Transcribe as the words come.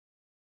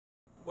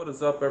What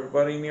is up,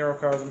 everybody?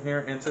 Nerocosm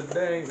here, and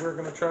today we're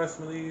going to try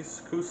some of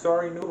these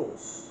Kusari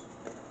Noodles.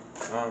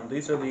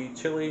 These are the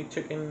chili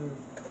chicken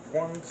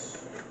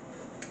ones.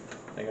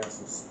 They got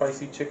some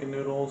spicy chicken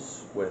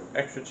noodles with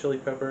extra chili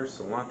peppers,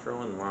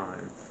 cilantro, and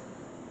lime.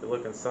 If you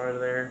look inside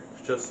of there,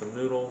 it's just some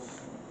noodles.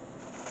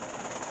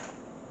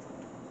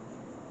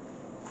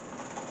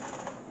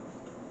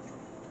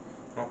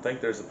 I don't think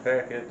there's a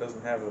packet. It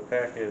doesn't have a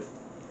packet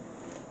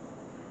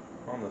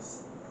on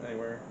this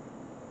anywhere.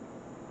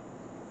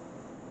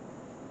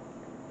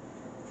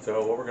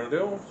 So what we're going to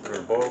do is we're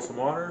going to boil some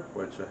water,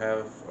 which I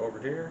have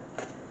over here.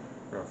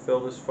 We're going to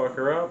fill this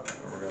fucker up,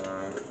 and we're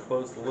going to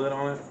close the lid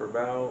on it for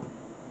about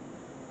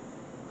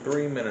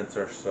 3 minutes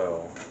or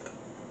so.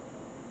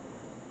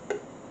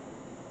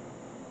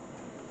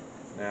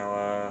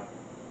 Now,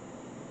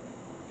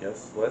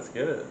 guess let's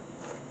get it.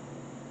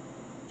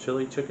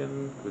 Chili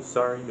chicken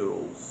Kusari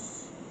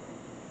noodles.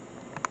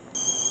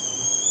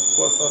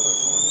 What's up,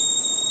 everyone?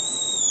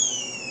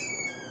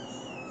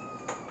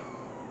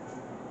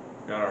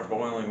 Got our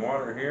boiling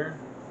water here.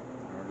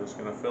 We're just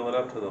going to fill it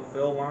up to the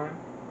fill line.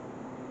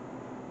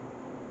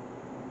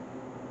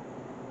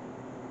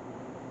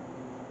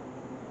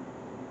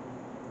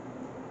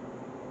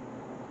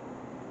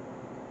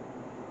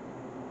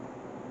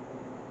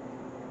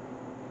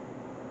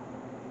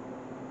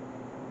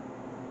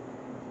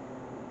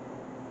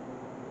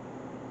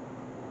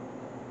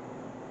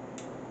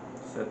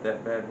 Set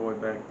that bad boy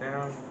back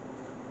down.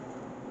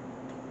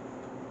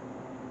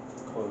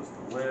 Close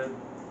the lid.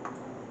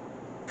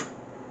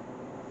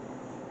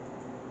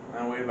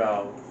 Now wait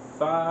about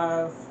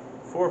 4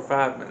 or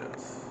 5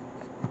 minutes.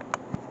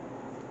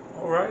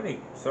 Alrighty,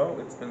 so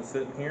it's been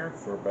sitting here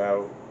for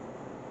about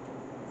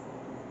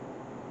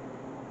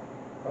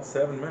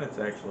 7 minutes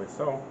actually.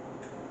 So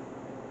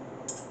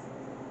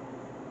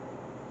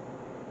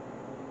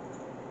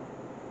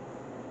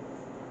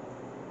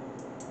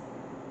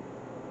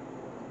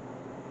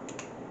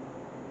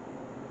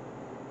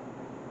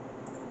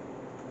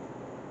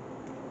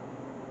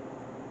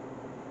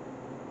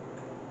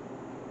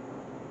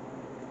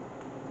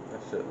that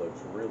shit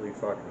looks really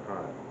fucking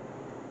hot.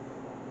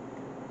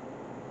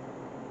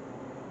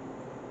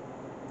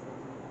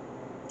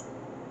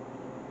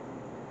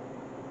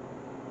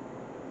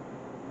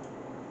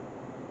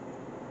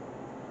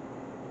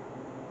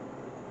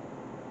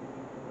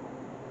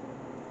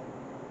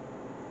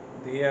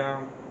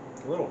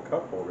 The little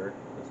cup holder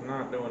is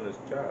not doing its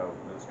job.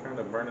 It's kind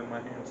of burning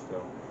my hand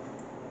still.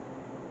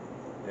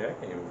 Yeah, I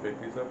can't even pick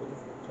these up with a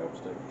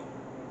chopstick.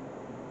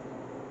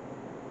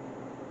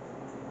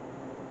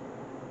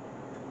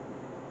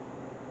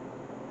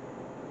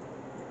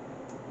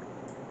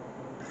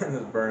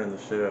 It's burning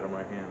the shit out of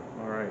my hand.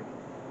 Alright.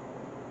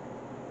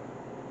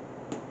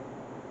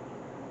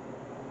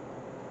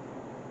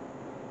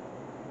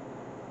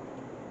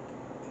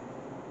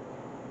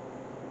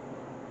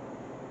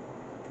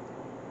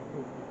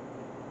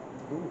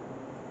 Ooh.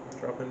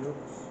 Dropping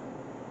noodles.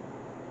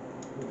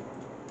 Ooh.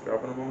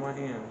 Dropping them on my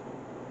hand.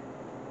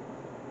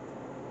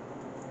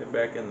 Get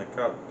back in the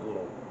cup, the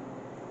little.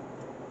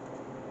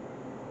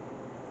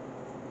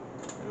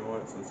 You know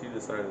what? Since you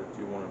decided that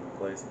you wanted to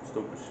play some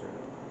stupid shit,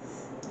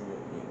 I'm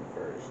getting eaten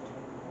first.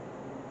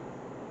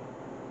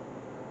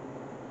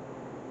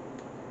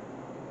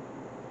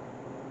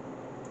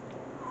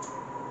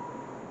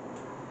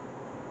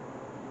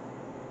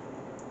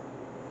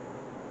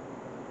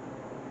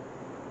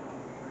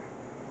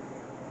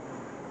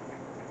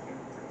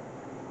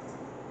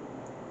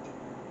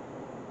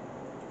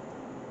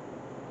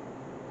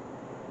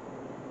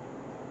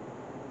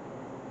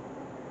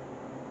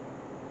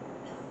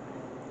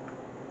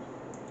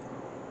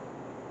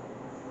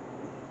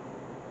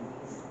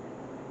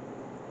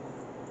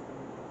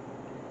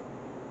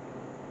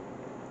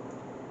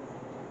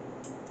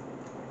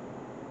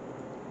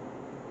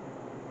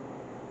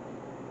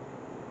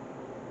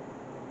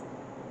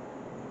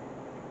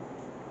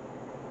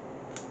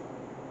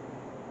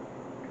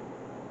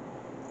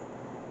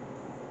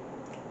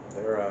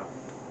 They're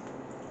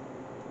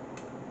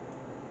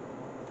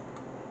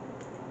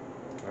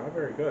not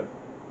very good.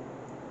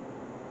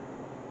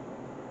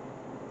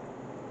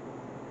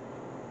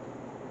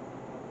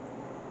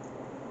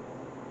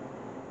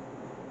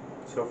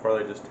 So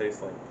far they just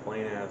taste like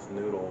plain ass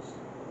noodles.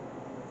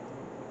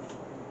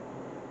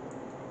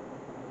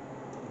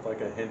 It's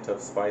like a hint of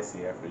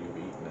spicy after you've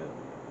eaten it.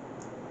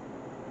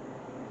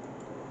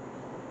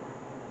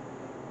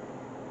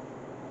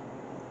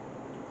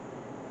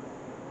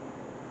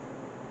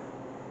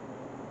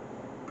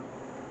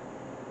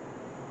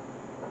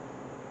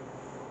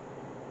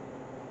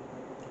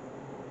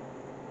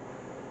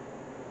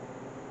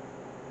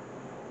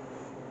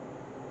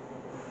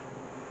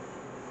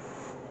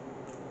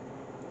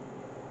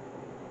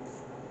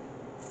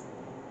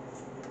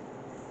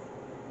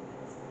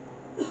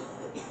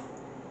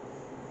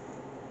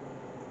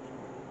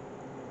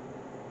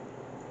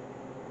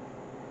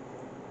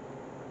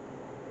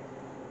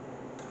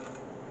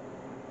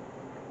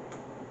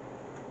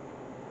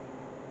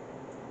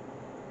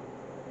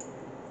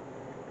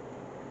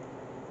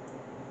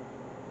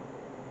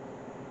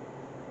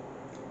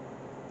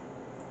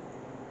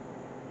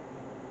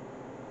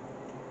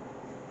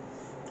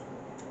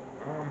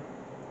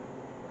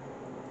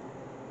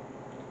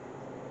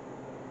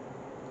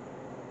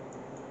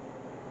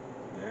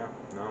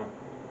 No,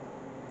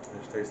 it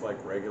just tastes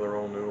like regular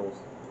old noodles.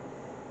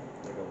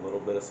 Like a little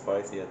bit of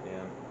spicy at the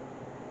end.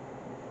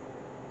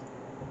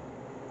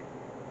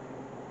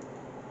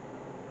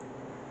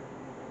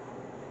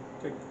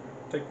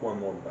 Take one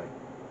more bite.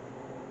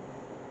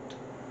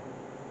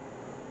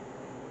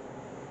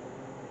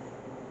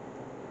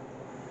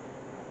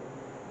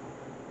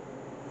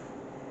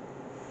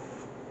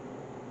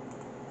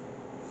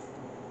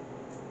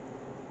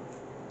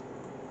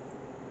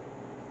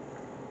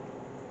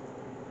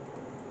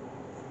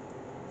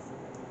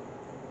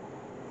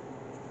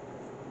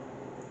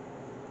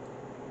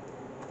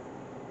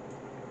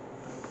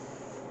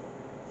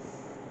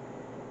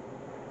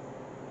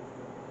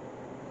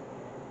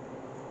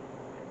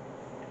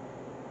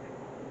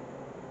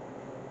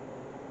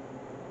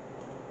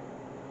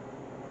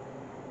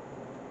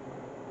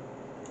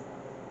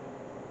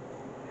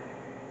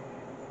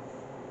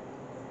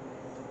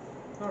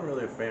 Not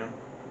really a fan.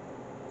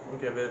 I'll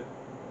give it.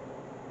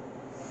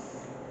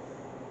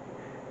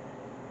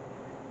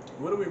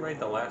 What do we rate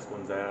the last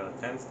ones at? Out of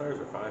 10 stars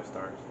or 5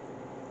 stars?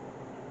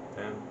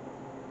 10.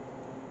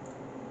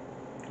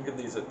 I'll give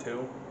these a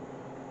 2.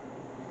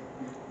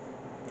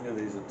 I'll give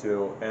these a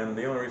 2. And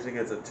the only reason it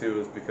gets a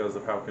 2 is because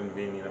of how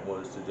convenient it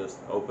was to just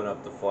open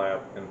up the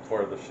flap and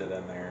pour the shit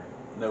in there.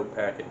 No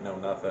packet, no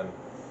nothing.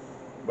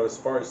 But as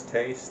far as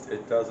taste,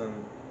 it doesn't.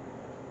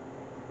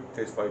 It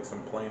tastes like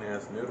some plain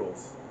ass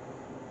noodles.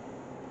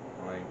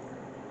 Like,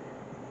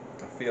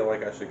 I feel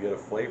like I should get a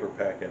flavor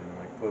packet and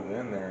like put it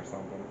in there or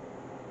something.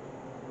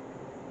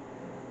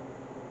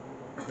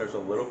 There's a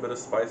little bit of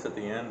spice at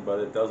the end, but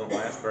it doesn't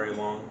last very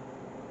long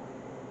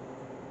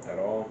at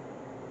all.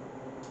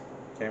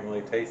 Can't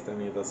really taste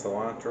any of the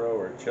cilantro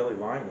or chili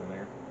lime in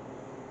there.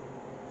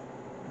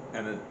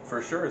 And it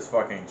for sure is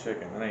fucking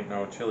chicken. It ain't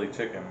no chili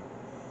chicken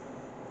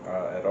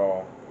at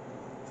all.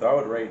 So I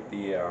would rate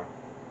the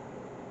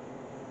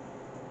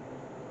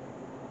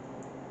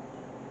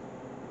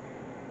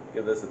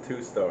give this a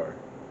 2 star.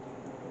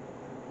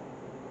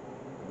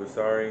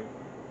 Kusari.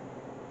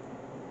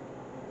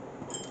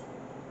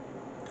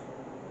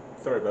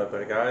 Sorry about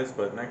that, guys,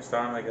 but next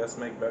time I guess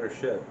make better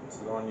shit.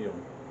 This is on you.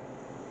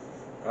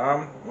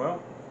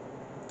 Well,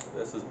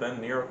 this has been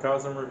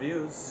Nerocosm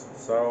Reviews.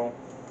 So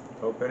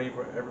hope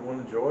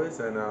everyone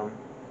enjoys, and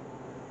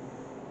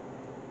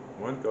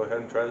go ahead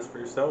and try this for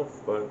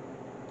yourself, but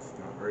it's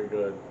not very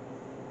good.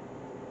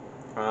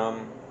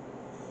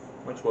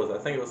 Which was, I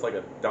think it was like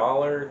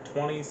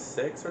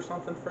 $1.26 or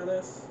something for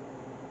this.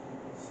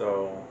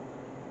 So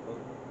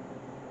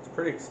it's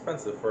pretty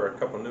expensive for a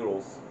cup of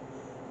noodles,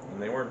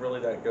 and they weren't really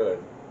that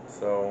good.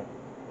 So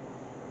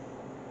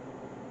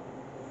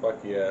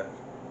fuck yeah.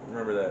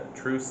 Remember that.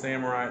 True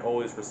samurai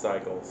always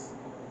recycles.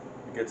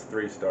 It gets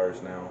 3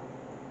 stars now.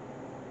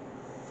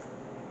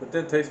 It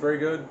did taste very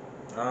good.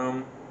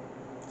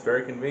 It's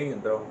very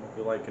convenient though, if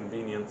you like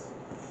convenience.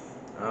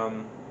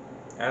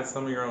 Add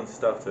some of your own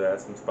stuff to that,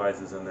 some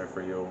spices in there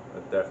for you.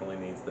 It definitely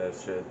needs that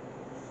shit.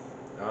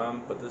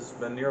 But this has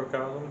been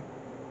Nerocosm,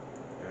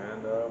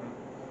 and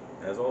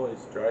as always,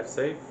 drive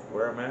safe,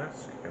 wear a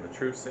mask, and a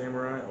true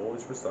samurai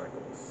always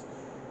recycles.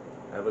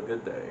 Have a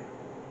good day.